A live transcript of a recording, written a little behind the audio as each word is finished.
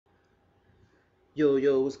Yo,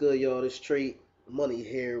 yo, what's good, y'all? This Trade Money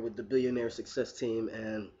here with the Billionaire Success Team,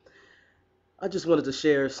 and I just wanted to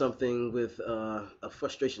share something with a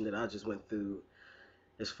frustration that I just went through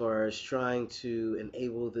as far as trying to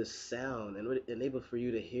enable this sound and enable for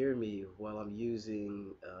you to hear me while I'm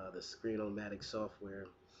using the screen-o-matic software.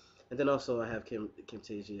 And then also I have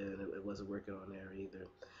Camtasia, and it wasn't working on there either.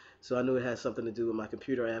 So I knew it had something to do with my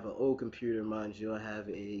computer. I have an old computer, mind you. I have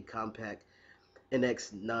a compact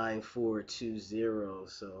NX9420.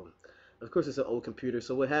 So, of course, it's an old computer.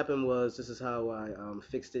 So what happened was, this is how I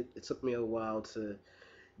fixed it. It took me a while to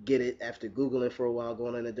get it after Googling for a while,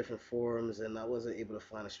 going on the different forums, and I wasn't able to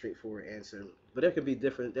find a straightforward answer. But there could be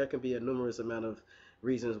different. There could be a numerous amount of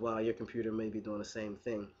reasons why your computer may be doing the same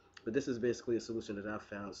thing. But this is basically a solution that I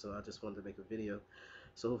found. So I just wanted to make a video.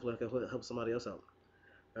 So hopefully I can help somebody else out.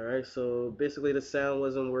 All right, so basically the sound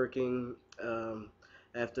wasn't working.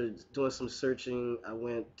 After doing some searching, I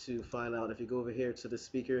went to find out if you go over here to the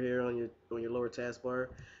speaker here on your lower taskbar,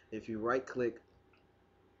 if you right click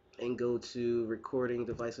and go to recording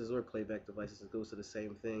devices or playback devices, it goes to the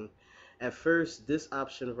same thing. At first, this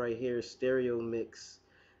option right here, stereo mix,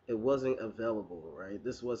 it wasn't available, right?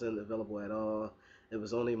 This wasn't available at all. It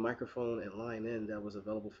was only microphone and line in that was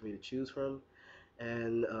available for me to choose from.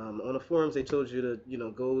 And on the forums, they told you to,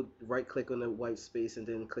 go right click on the white space and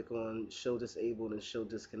then click on show disabled and show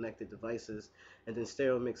disconnected devices, and then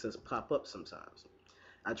stereo mixers pop up sometimes.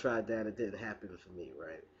 I tried that, it didn't happen for me,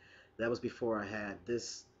 right? That was before I had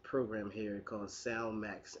this program here called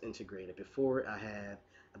SoundMax integrated. Before I had,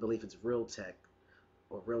 I believe it's Realtek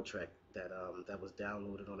or Realtrek that was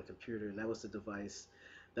downloaded on a computer, and that was the device,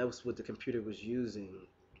 that was what the computer was using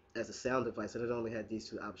as a sound device, and it only had these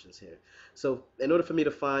two options here. So in order for me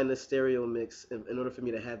to find this stereo mix, in order for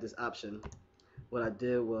me to have this option, what I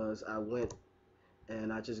did was I went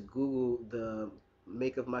and I just Googled the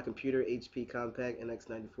make of my computer, HP Compact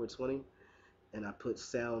NX9420, and I put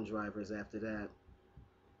sound drivers after that,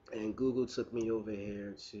 and Google took me over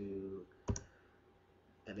here to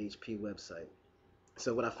an HP website.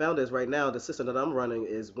 So what I found is right now the system that I'm running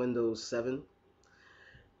is Windows 7,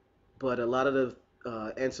 but a lot of the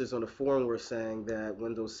answers on the forum were saying that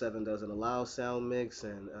Windows 7 doesn't allow sound mix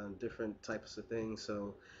and different types of things.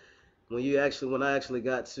 So when I actually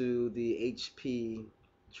got to the HP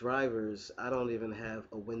drivers, I don't even have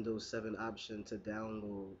a Windows 7 option to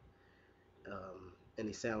download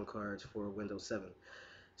any sound cards for Windows 7.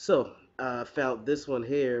 So I found this one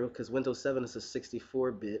here because Windows 7 is a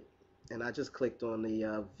 64-bit, and I just clicked on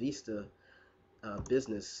the Vista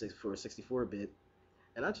Business for 64-bit,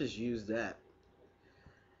 and I just used that.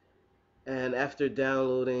 And after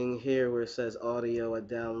downloading here where it says audio, I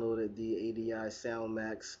downloaded the ADI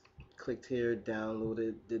SoundMax, clicked here,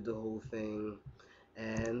 downloaded, did the whole thing,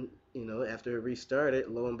 and after it restarted,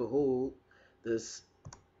 lo and behold, this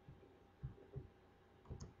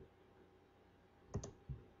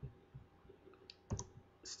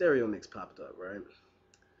stereo mix popped up, right?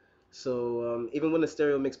 So even when the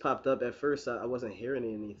stereo mix popped up, at first I wasn't hearing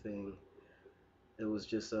anything. It was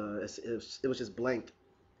just it was just blank,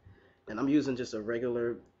 and I'm using just a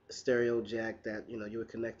regular stereo jack that you would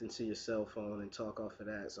connect into your cell phone and talk off of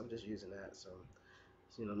that. So I'm just using that. So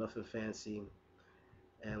nothing fancy.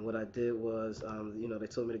 And what I did was they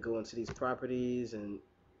told me to go into these properties and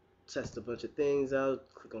test a bunch of things out.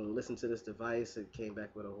 Click on listen to this device. It came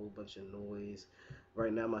back with a whole bunch of noise.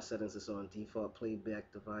 Right now my settings is on default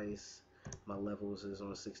playback device. My levels is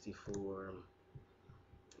on 64.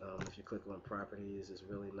 If you click on properties, there's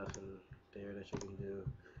really nothing there that you can do.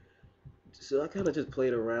 So I kind of just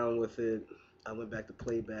played around with it. I went back to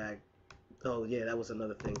playback. Oh yeah, that was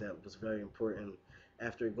another thing that was very important.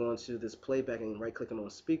 After going to this playback and right clicking on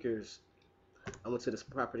speakers, I went to this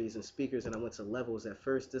properties and speakers, and I went to levels. At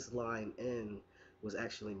first this line in was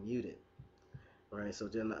actually muted. Alright, so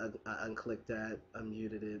then I unclicked that,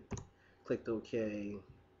 unmuted it, clicked OK,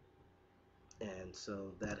 and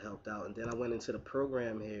so that helped out. And then I went into the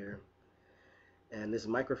program here, and this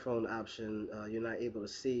microphone option you're not able to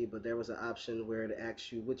see, but there was an option where it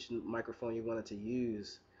asks you which microphone you wanted to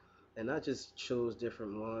use, and I just chose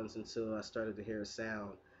different ones until I started to hear a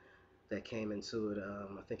sound that came into it.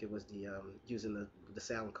 I think it was the using the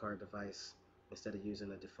sound card device instead of using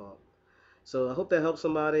the default. So I hope that helps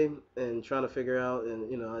somebody and trying to figure out. And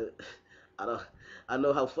I don't, I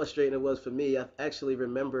know how frustrating it was for me. I actually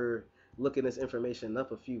remember looking this information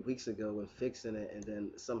up a few weeks ago and fixing it, and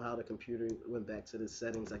then somehow the computer went back to the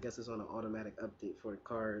settings. I guess it's on an automatic update for the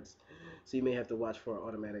cards, so you may have to watch for an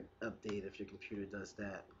automatic update if your computer does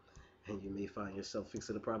that, and you may find yourself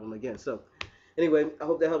fixing the problem again. So anyway, I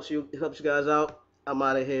hope that helps you guys out. I'm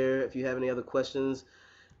out of here. If you have any other questions,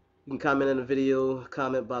 You can comment in the video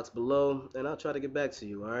comment box below, and I'll try to get back to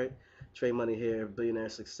you. All right. Trade Money here, Billionaire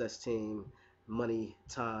Success Team,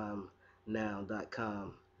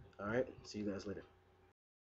 moneytimenow.com. All right. See you guys later.